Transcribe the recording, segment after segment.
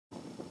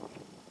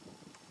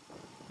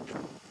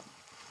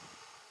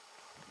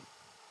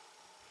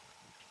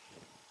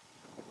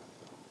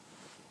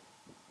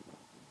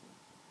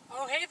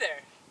Hey there!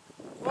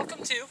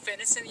 Welcome to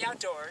Fitness in the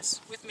Outdoors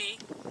with me,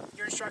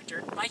 your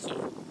instructor, Mikey.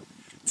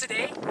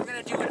 Today we're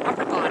going to do an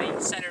upper body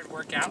centered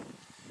workout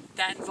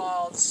that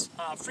involves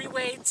free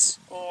weights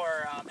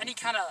or any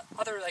kind of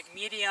other like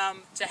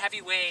medium to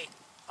heavy weight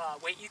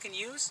you can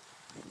use.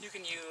 You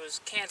can use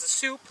cans of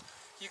soup,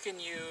 you can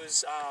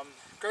use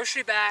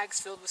grocery bags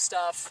filled with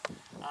stuff,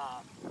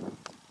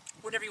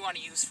 whatever you want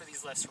to use for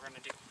these lifts we're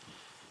going to do.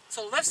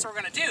 So the lifts we're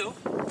going to do,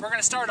 we're going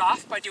to start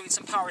off by doing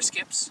some power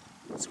skips,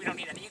 so we don't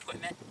need any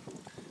equipment.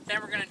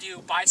 Then we're going to do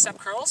bicep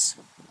curls,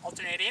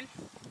 alternating.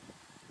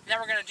 And then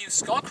we're going to do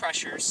skull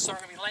crushers, so we're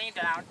going to be laying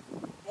down,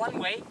 one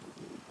weight,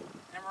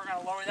 and we're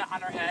going to lower that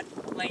on our head,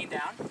 laying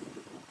down.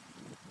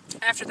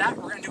 After that,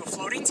 we're going to do a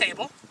floating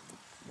table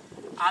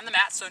on the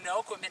mat, so no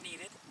equipment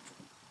needed.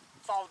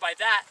 Followed by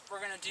that, we're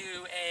going to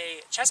do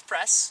a chest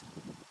press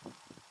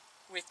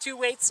with 2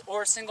 weights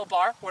or a single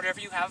bar,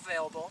 whatever you have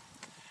available.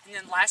 And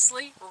then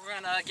lastly, we're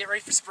going to get ready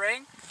for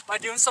spring by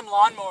doing some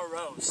lawnmower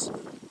rows.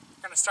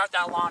 We're going to start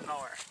that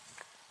lawnmower.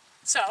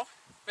 So,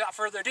 without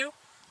further ado,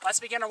 let's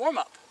begin our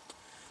warm-up.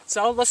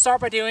 So, let's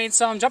start by doing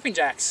some jumping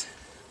jacks.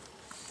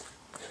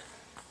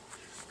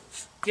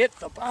 Get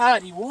the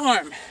body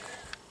warm.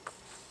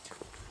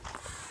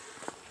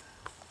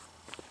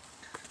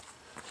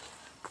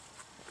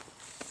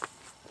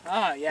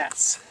 Ah,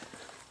 yes.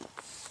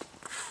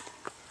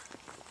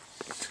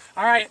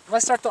 Alright,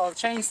 let's start to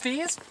change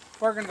these.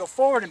 We're going to go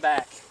forward and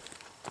back.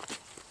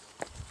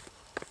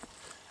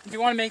 If you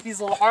want to make these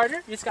a little harder,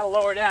 you just got to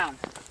lower down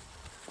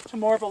to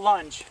more of a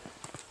lunge.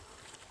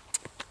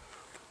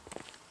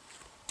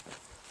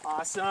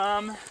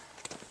 Awesome.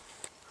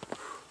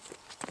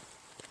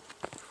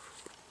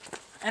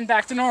 And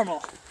back to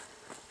normal.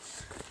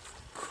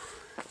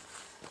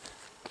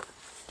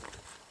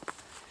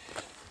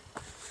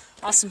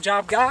 Awesome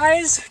job,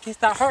 guys. Get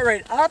that heart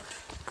rate up.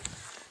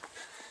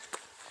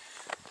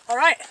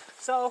 Alright,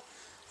 so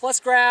let's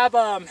grab,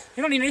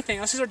 you don't need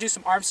anything, let's just do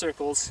some arm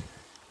circles.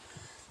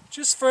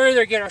 Just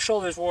further get our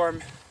shoulders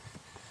warm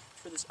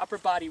for this upper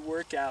body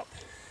workout.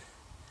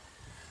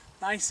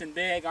 Nice and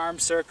big arm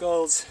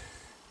circles.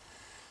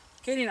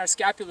 Getting our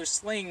scapular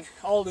sling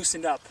all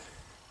loosened up.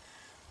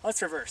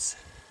 Let's reverse.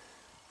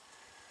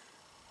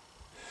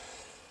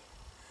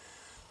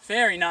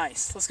 Very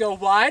nice. Let's go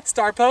wide,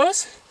 star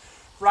pose.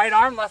 Right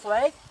arm, left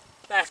leg,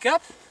 back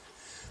up.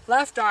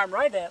 Left arm,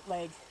 right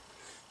leg,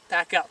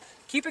 back up.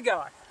 Keep it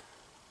going.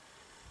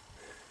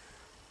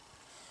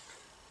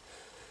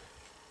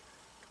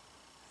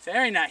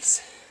 Very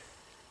nice.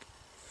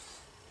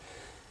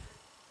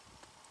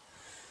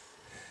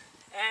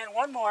 And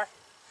one more.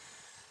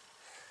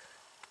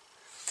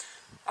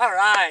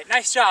 Alright,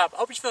 nice job. I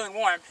hope you're feeling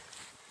warm.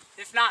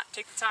 If not,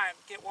 take the time,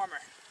 get warmer.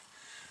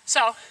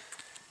 So,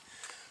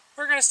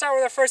 we're going to start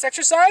with our first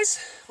exercise,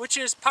 which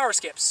is power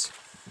skips.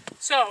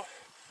 So,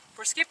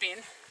 we're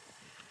skipping.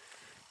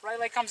 Right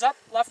leg comes up,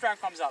 left arm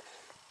comes up.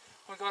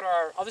 We'll go to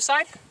our other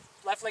side,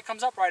 left leg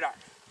comes up, right arm.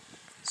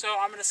 So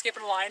I'm going to skip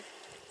in a line.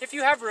 If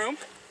you have room,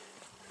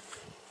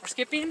 we're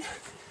skipping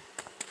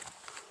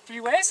 3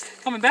 ways,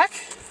 coming back.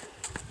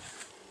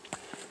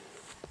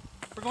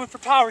 We're going for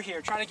power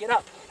here, trying to get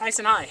up nice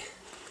and high.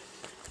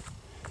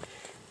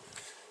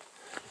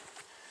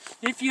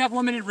 If you have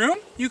limited room,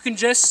 you can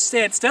just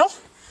stand still,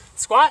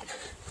 squat,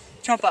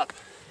 jump up.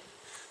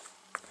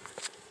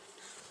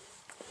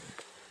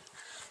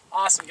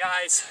 Awesome,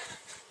 guys.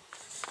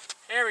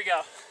 There we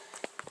go.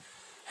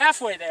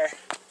 Halfway there.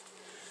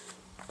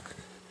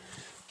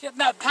 Get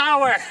that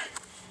power.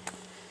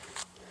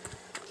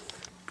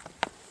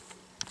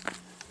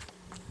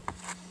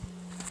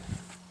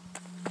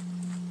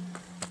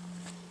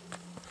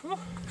 Whew.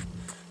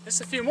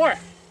 Just a few more.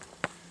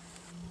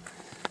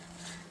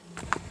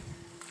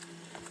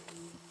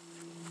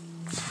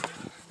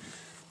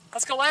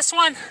 Let's go, last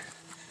one.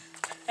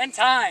 And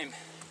time.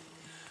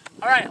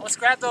 All right, let's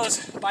grab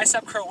those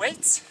bicep curl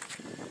weights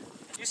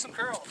and do some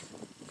curls.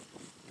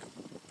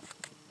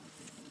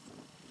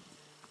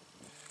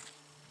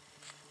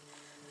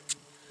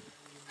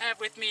 I have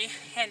with me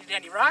handy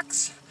dandy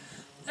rocks.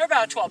 They're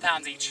about 12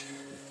 pounds each.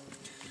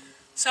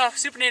 So,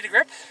 supinated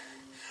grip.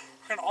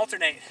 We're gonna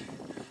alternate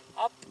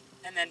up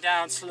and then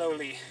down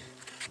slowly.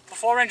 The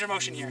full range of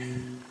motion here.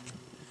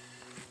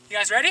 You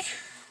guys ready?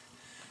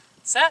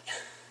 Set.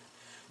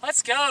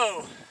 Let's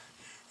go.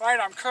 Right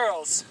arm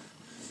curls.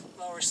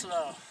 Lower,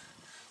 slow.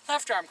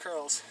 Left arm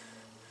curls.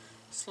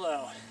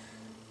 Slow.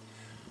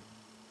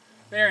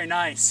 Very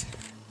nice.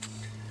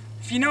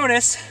 If you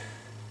notice,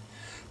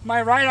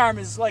 my right arm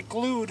is like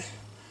glued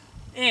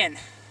in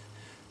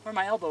where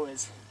my elbow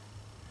is.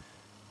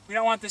 We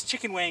don't want this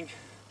chicken wing.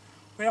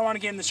 We don't want to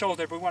get in the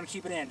shoulder, but we want to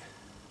keep it in.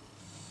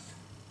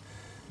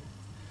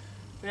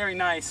 Very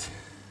nice.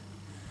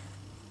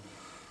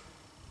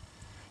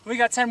 We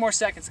got 10 more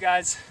seconds,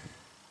 guys.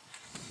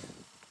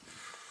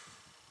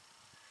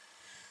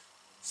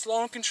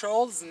 Slow and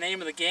controlled is the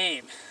name of the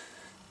game.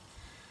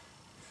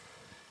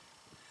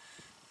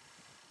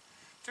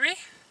 3,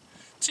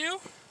 2,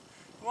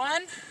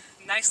 1.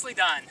 Nicely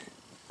done.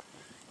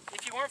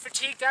 If you weren't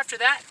fatigued after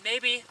that,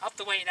 maybe up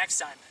the weight next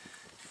time.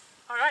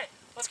 All right,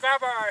 let's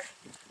grab our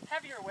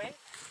heavier weight.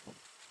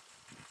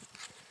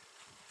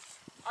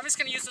 I'm just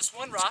gonna use this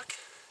one rock.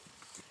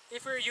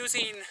 If we're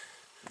using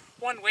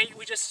one weight,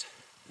 we're just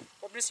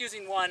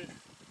using one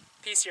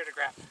piece here to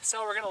grab.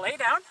 So we're gonna lay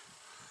down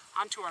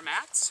onto our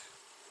mats.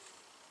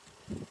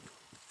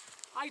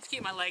 I like to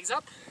keep my legs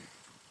up.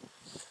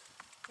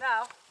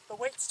 Now, the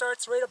weight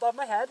starts right above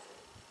my head,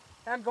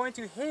 and I'm going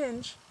to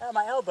hinge at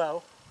my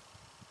elbow,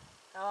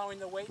 allowing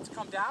the weight to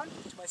come down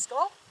to my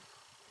skull,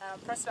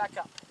 and press back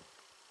up.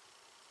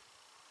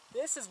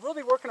 This is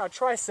really working our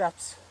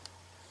triceps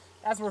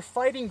as we're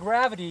fighting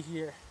gravity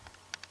here.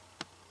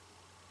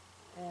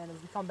 And as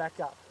we come back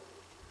up.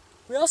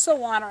 We also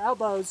want our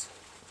elbows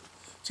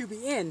to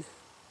be in,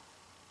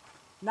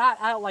 not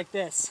out like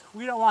this.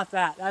 We don't want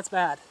that, that's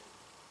bad.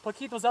 But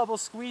keep those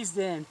elbows squeezed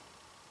in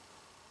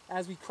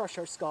as we crush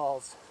our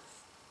skulls,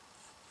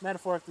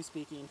 metaphorically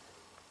speaking.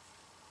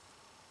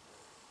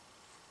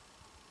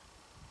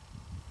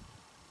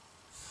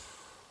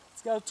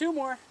 Let's go, 2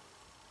 more.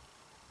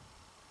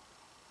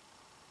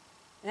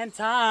 And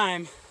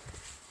time.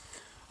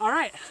 All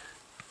right,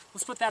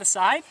 let's put that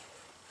aside.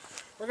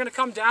 We're gonna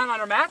come down on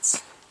our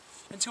mats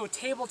into a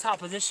tabletop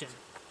position.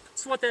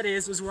 So what that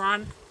is we're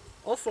on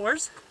all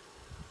fours.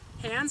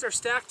 Hands are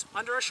stacked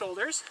under our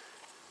shoulders.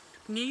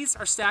 Knees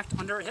are stacked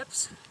under our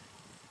hips.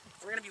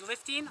 We're gonna be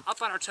lifting up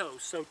on our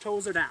toes, so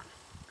toes are down.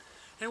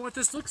 And what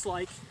this looks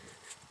like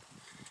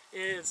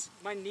is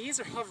my knees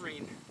are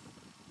hovering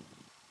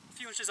a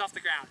few inches off the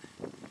ground.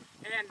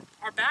 And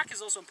our back is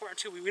also important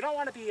too. We don't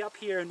want to be up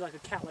here in like a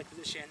cat-like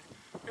position.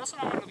 We also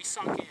don't want to be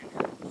sunk in.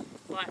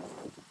 But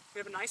we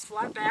have a nice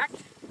flat back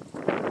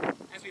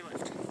as we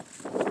lift.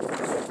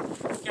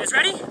 You guys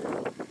ready?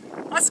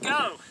 Let's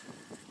go.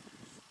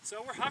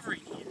 So we're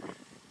hovering here.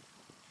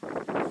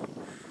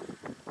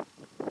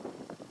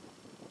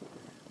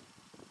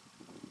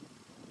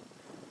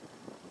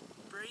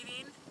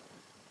 Breathing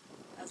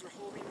as we're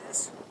holding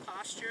this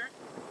posture.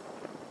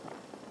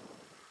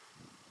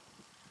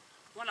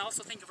 We want to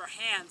also think of our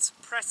hands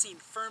pressing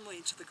firmly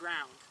into the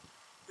ground.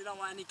 We don't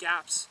want any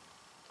gaps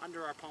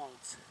under our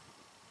palms.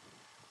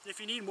 And if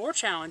you need more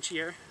challenge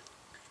here,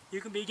 you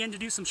can begin to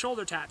do some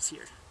shoulder taps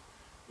here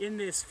in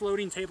this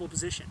floating table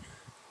position.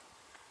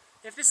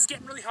 If this is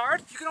getting really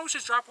hard, you can always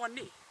just drop one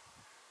knee.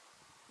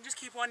 And just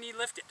keep one knee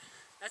lifted.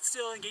 That's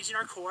still engaging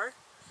our core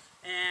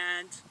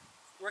and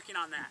working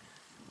on that.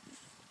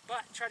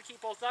 But try to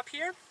keep both up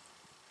here.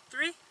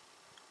 3,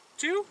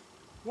 2,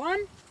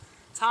 1,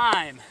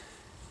 time.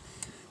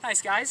 Nice,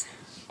 guys.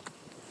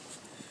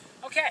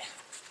 Okay,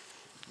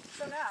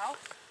 so now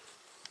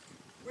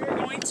we're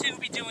going to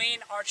be doing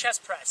our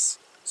chest press.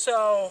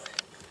 So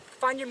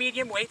find your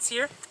medium weights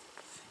here.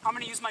 I'm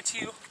going to use my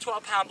 2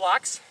 12-pound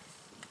blocks.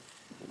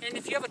 And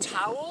if you have a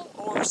towel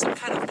or some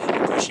kind of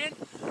pillow cushion,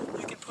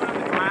 you can put on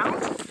the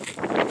ground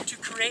to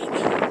create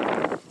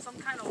some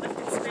kind of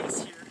lifted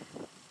space here.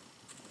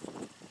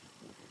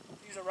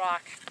 Use a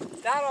rock.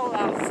 That'll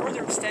allow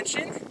further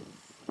extension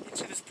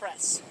into this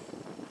press.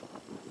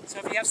 So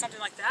if you have something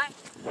like that,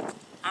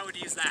 I would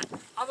use that.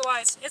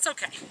 Otherwise, it's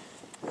okay.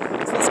 So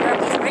let's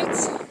grab these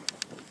weights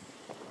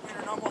in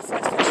a normal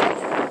flexion.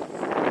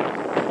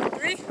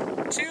 3,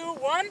 2,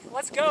 1,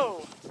 let's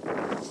go.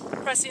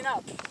 Pressing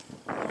up,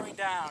 going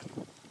down.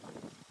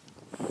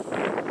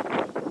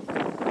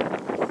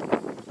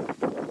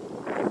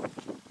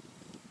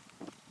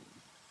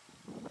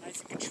 Nice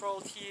and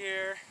controlled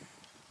here.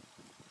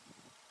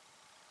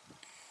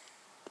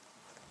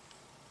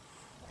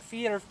 Our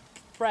feet are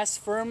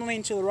pressed firmly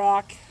into the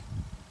rock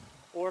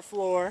or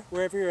floor,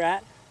 wherever you're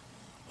at.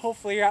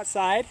 Hopefully you're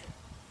outside.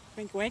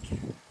 Wink, wink.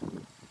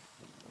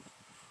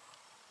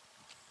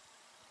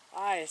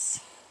 Nice.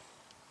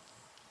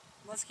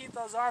 Let's keep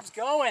those arms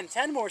going.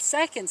 10 more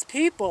seconds,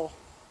 people.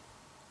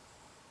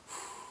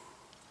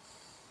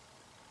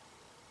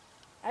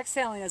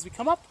 Exhaling as we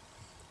come up,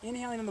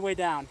 inhaling on the way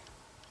down.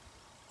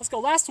 Let's go,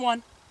 last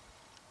one.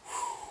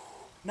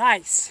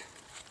 Nice.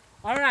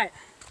 All right,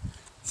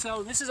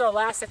 so this is our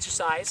last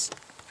exercise,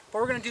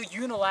 but we're gonna do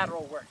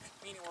unilateral work,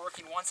 meaning we're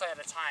working one side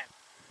at a time.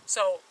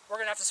 So we're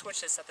gonna have to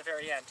switch this at the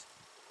very end,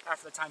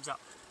 after the time's up.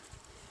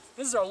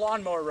 This is our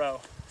lawnmower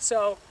row.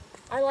 So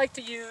I like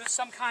to use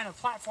some kind of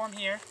platform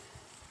here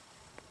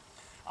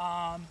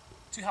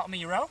to help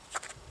me row.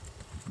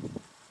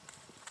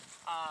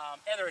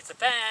 Either it's a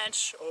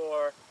bench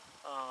or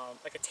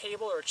like a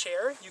table or a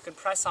chair, you can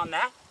press on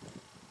that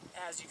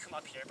as you come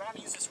up here. But I'm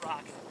gonna use this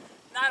rock.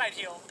 Not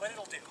ideal, but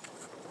it'll do.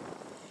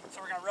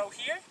 So we're gonna row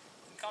here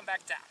and come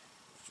back down.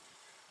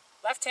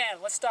 Left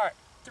hand, let's start.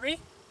 3,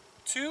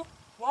 2,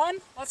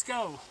 1, let's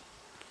go.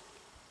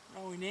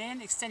 Rowing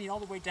in, extending all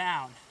the way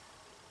down.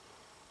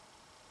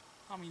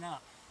 Coming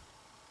up.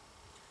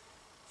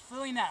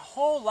 Feeling that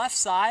whole left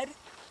side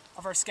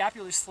of our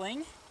scapular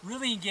sling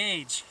really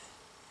engage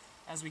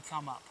as we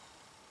come up.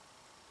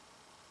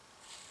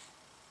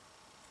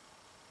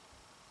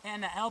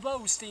 And the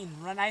elbow is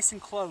staying nice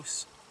and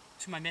close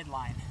to my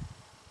midline.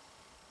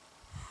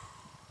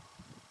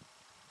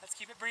 Let's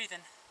keep it breathing.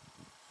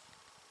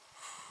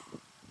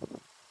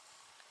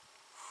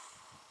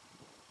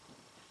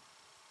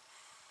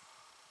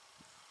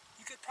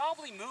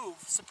 probably move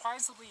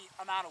surprisingly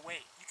amount of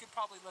weight. You could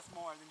probably lift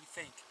more than you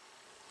think.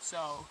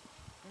 So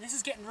this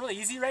is getting really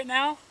easy right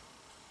now.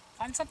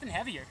 Find something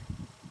heavier.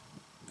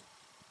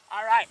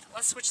 All right,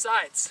 let's switch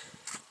sides.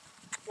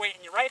 Weight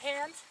in your right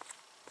hand.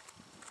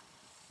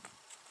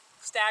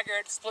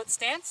 Staggered split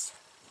stance.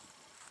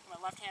 My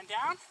left hand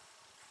down.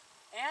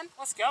 And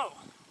let's go.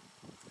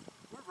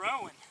 We're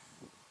rowing.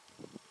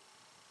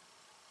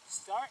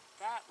 Start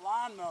that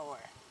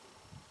lawnmower.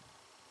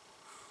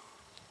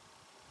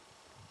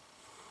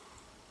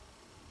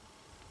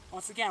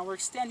 Once again, we're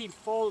extending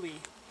fully.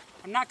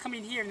 I'm not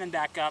coming here and then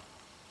back up.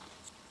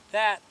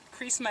 That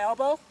crease in my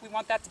elbow, we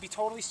want that to be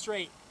totally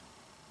straight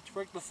to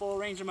work the full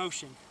range of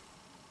motion.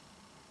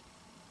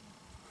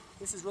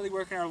 This is really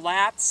working our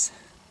lats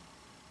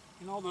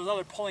and all those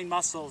other pulling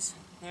muscles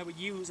that we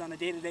use on a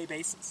day-to-day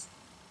basis.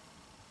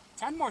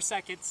 10 more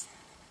seconds.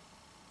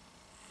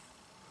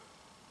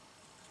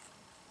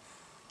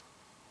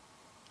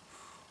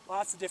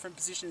 Lots of different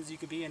positions you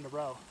could be in a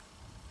row.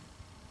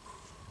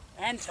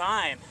 And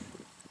time.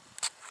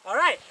 All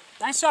right,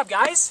 nice job,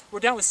 guys. We're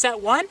done with set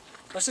 1.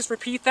 Let's just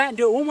repeat that and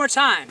do it one more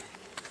time.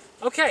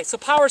 Okay, so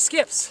power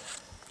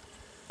skips.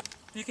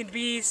 You can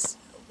be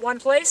one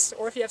place,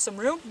 or if you have some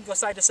room, you can go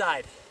side to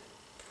side.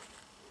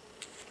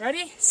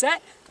 Ready,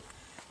 set,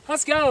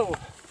 let's go.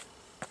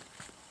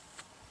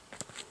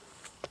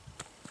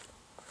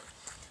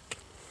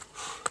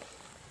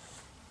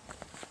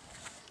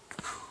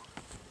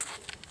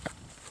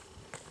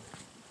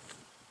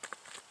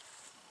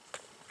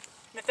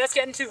 And if that's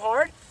getting too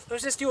hard,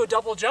 let's just do a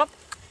double jump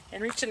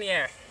and reach in the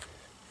air.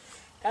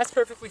 That's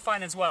perfectly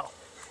fine as well.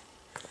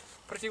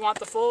 But if you want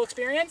the full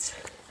experience,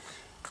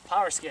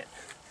 power skip.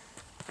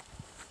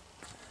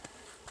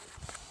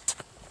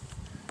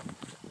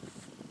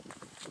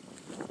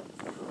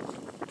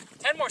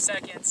 More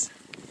seconds.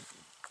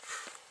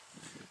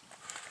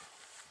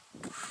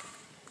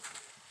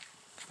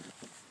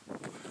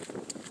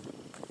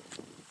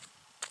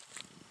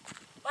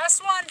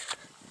 Last one.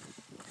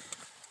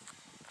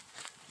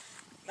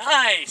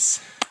 Nice.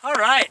 All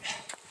right.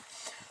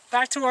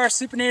 Back to our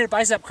supinated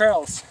bicep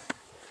curls.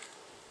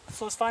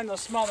 So let's find those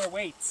smaller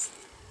weights.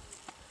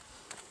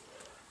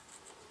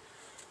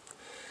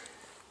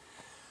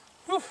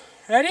 Whew.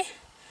 Ready?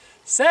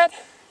 Set.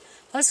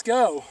 Let's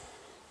go.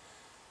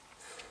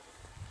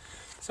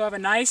 So I have a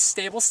nice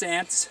stable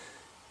stance,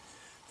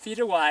 feet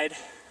are wide,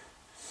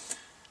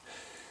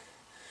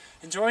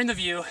 enjoying the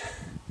view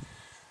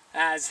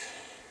as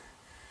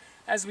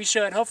we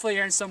should. Hopefully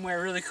you're in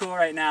somewhere really cool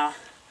right now,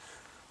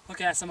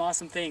 looking at some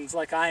awesome things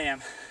like I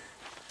am.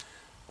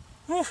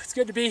 Whew, it's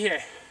good to be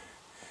here.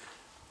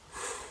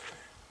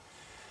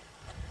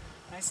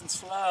 Nice and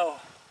slow.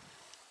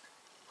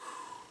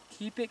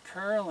 Keep it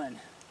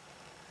curling.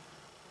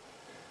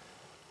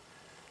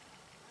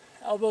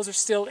 Elbows are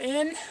still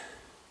in.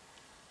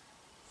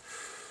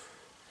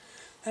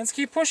 Let's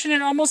keep pushing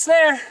it, almost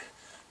there.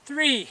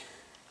 3,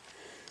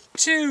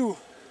 2,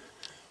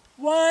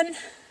 1,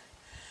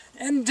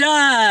 and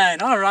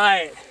done. All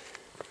right.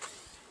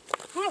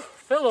 Whew,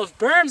 feel those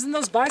berms in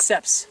those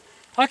biceps.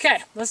 Okay,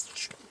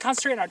 let's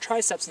concentrate on our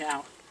triceps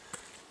now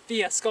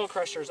via skull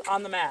crushers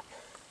on the mat.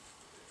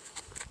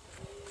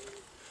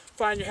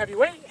 Find your heavy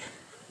weight.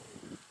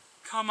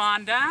 Come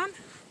on down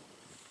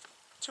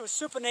to a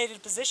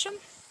supinated position.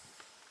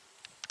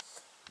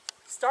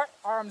 Start,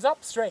 arms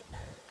up, straight.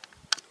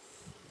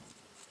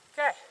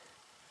 Okay,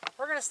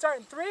 we're gonna start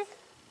in 3,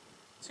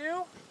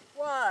 2,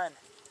 1.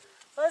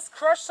 Let's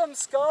crush some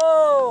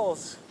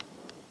skulls.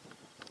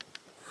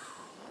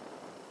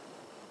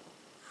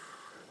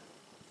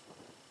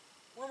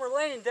 When we're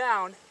laying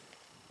down,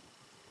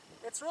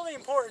 it's really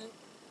important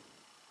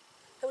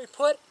that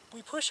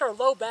we push our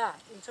low back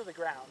into the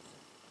ground.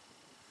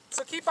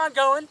 So keep on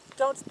going,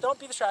 don't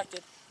be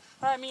distracted.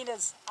 What I mean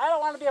is, I don't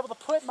want to be able to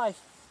put my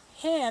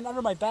hand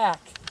under my back,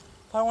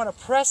 but I want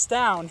to press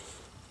down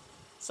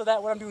so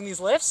that when I'm doing these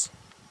lifts,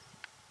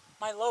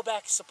 my low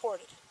back is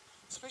supported.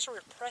 So make sure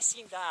we're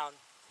pressing down.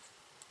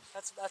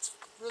 That's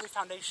really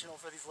foundational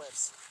for these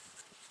lifts.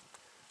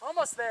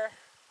 Almost there.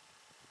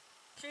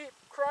 Keep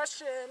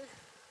crushing.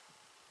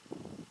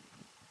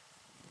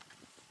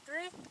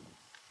 3,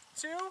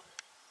 2,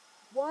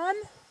 1,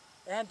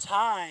 and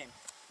time.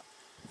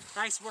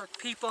 Nice work,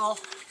 people.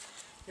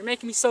 You're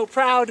making me so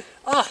proud.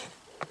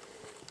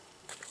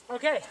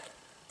 Okay.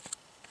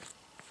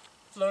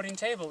 Floating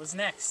table is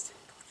next.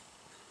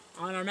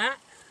 On our mat.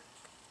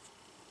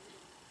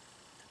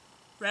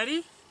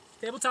 Ready?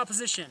 Tabletop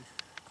position.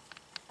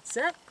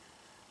 Set.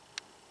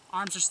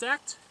 Arms are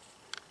stacked.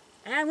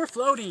 And we're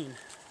floating.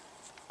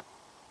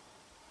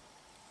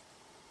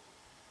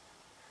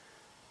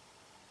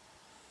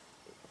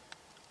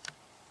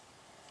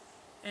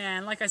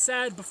 And like I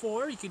said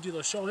before, you could do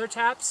those shoulder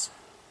taps,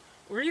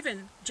 or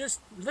even just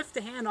lift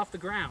the hand off the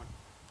ground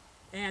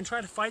and try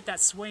to fight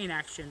that swaying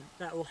action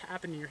that will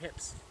happen in your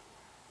hips.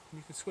 And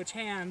you can switch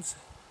hands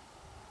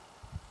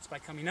just by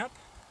coming up.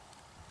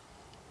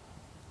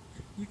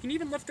 You can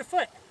even lift a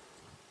foot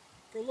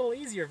for a little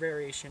easier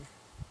variation.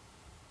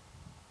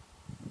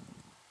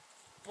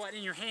 but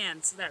in your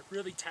hands, so that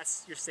really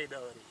tests your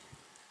stability.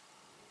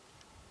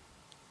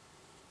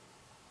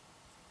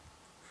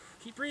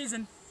 Keep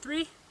breathing.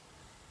 3,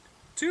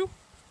 2,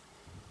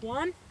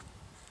 1,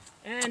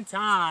 and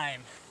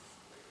time.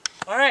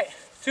 All right,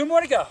 2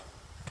 more to go.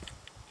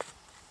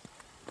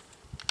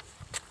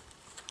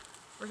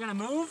 We're gonna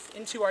move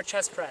into our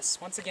chest press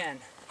once again.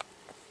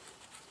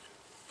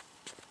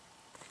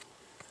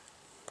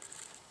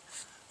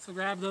 So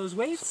grab those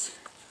weights,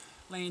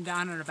 laying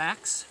down on our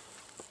backs.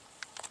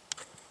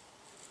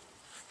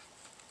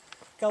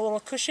 Got a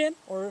little cushion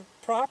or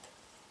prop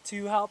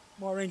to help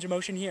more range of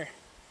motion here.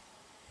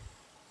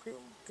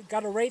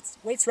 Got our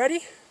weights ready?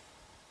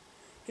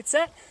 Get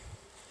set?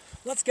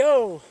 Let's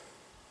go!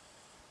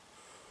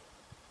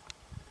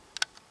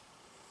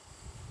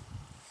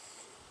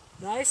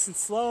 Nice and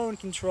slow and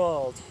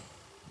controlled.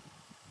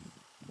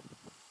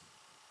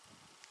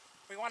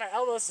 We want our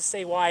elbows to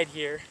stay wide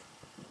here,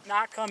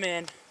 not come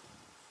in,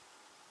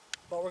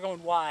 but we're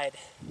going wide.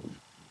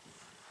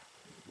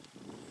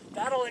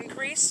 That'll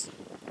increase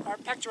our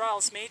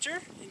pectoralis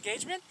major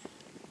engagement,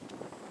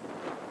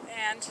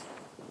 and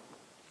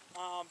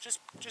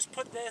just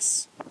put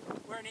this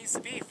where it needs to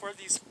be for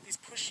these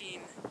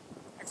pushing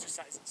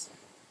exercises.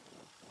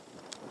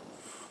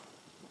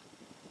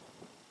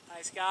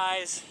 Nice,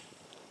 guys.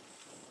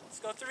 Let's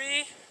go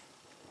 3,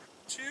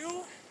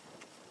 2,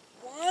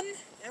 1,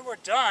 and we're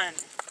done.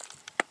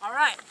 All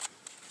right,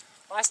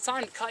 last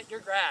time to cut your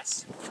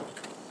grass,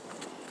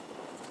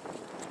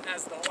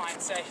 as the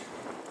Hawaiians say.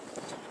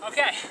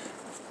 Okay,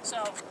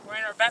 so we're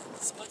in our back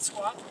split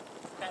squat,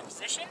 that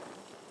position,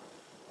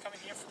 coming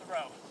here for the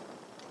row.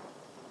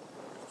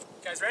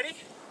 You guys ready?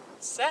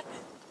 Set?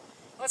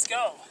 Let's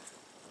go.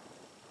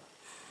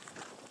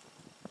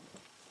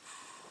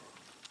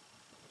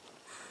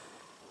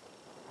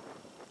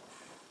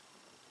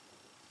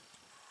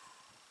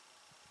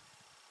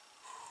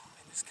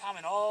 And just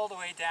coming all the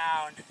way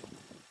down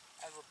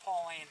as we're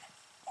pulling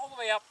all the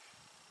way up,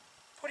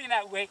 putting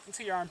that weight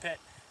into your armpit.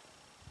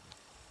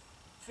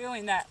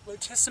 Feeling that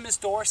latissimus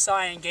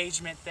dorsi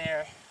engagement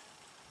there.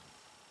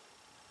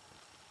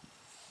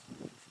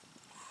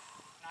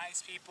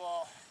 Nice,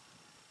 people.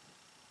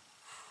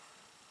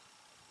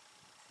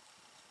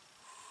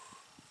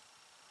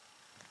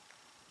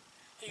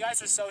 You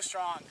guys are so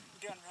strong.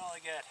 You're doing really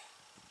good.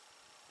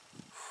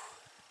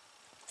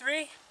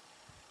 3,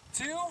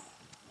 2,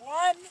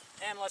 1,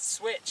 and let's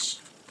switch.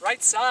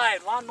 Right side,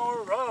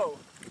 lawnmower row.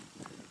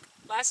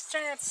 Last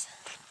chance.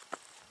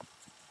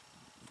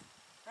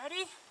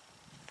 Ready?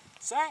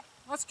 Set,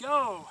 let's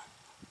go.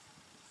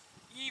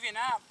 Even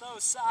out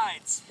those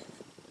sides.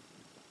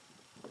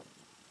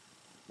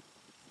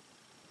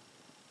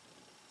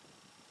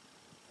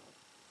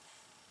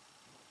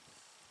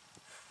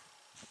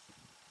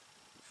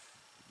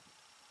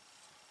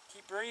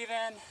 Keep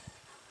breathing.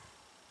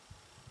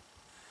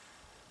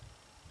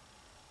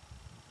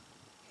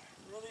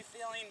 Really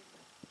feeling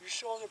your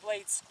shoulder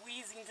blades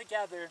squeezing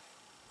together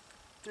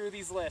through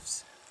these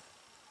lifts.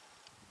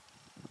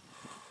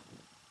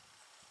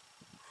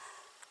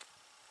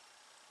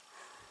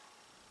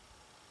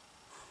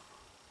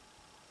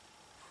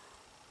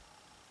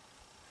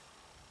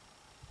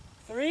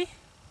 Three,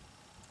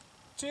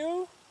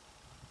 2,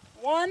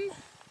 1.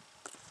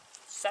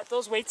 Set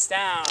those weights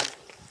down.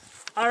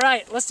 All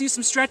right, let's do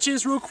some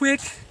stretches real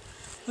quick.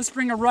 Let's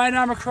bring a right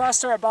arm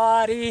across our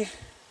body.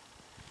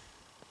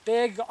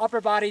 Big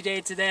upper body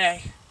day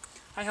today.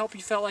 I hope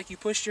you felt like you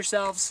pushed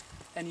yourselves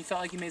and you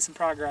felt like you made some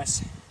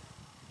progress.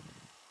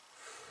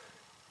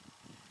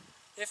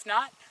 If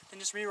not, then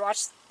just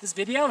rewatch this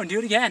video and do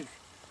it again.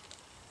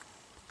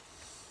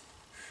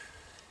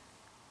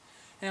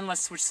 And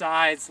let's switch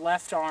sides,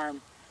 left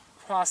arm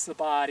across the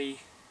body,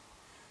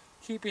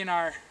 keeping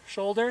our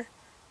shoulder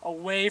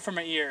away from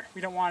our ear. We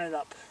don't want it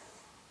up.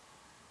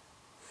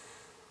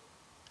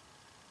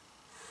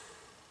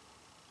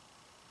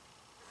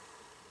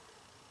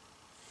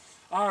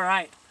 All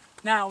right,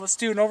 now let's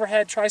do an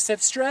overhead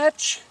tricep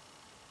stretch.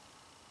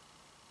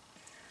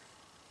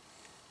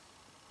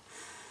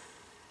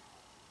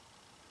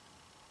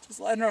 Just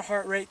letting our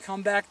heart rate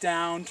come back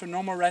down to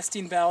normal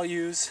resting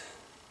values.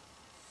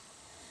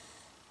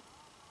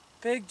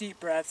 Big deep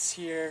breaths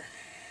here.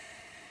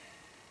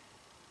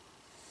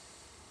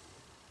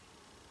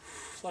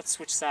 Let's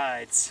switch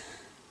sides.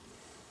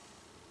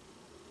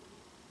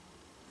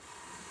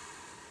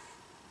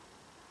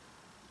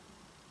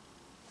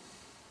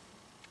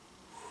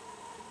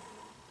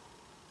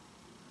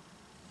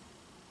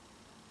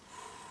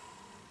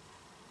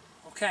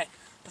 Okay,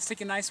 let's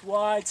take a nice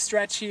wide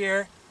stretch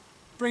here.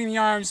 Bring the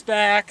arms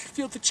back,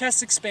 feel the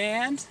chest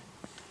expand.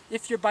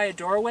 If you're by a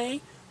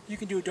doorway, you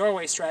can do a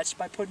doorway stretch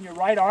by putting your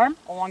right arm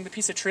along the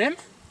piece of trim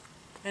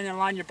and then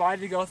allowing your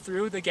body to go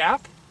through the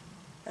gap,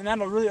 and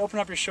that'll really open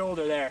up your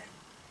shoulder there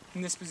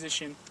in this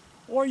position.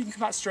 Or you can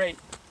come out straight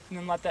and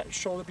then let that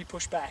shoulder be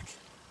pushed back.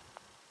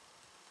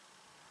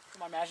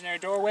 My imaginary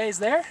doorway is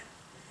there.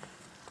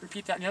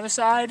 Repeat that on the other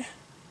side.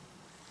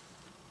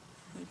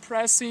 Really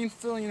pressing,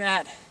 feeling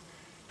that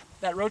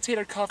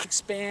rotator cuff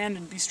expand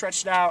and be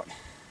stretched out.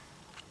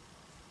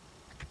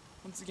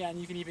 Once again,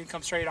 you can even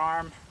come straight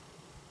arm,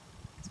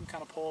 some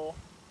kind of pull.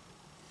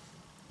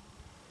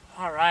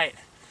 All right.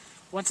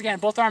 Once again,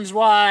 both arms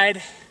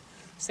wide.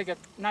 Just take a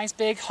nice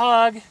big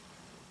hug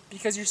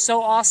because you're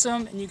so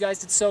awesome and you guys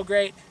did so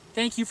great.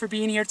 Thank you for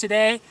being here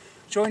today,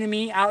 joining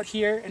me out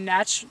here in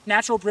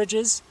Natural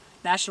Bridges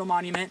National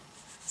Monument.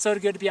 So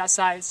good to be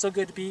outside. So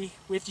good to be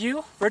with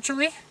you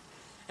virtually.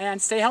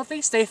 And stay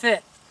healthy, stay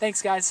fit.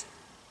 Thanks, guys.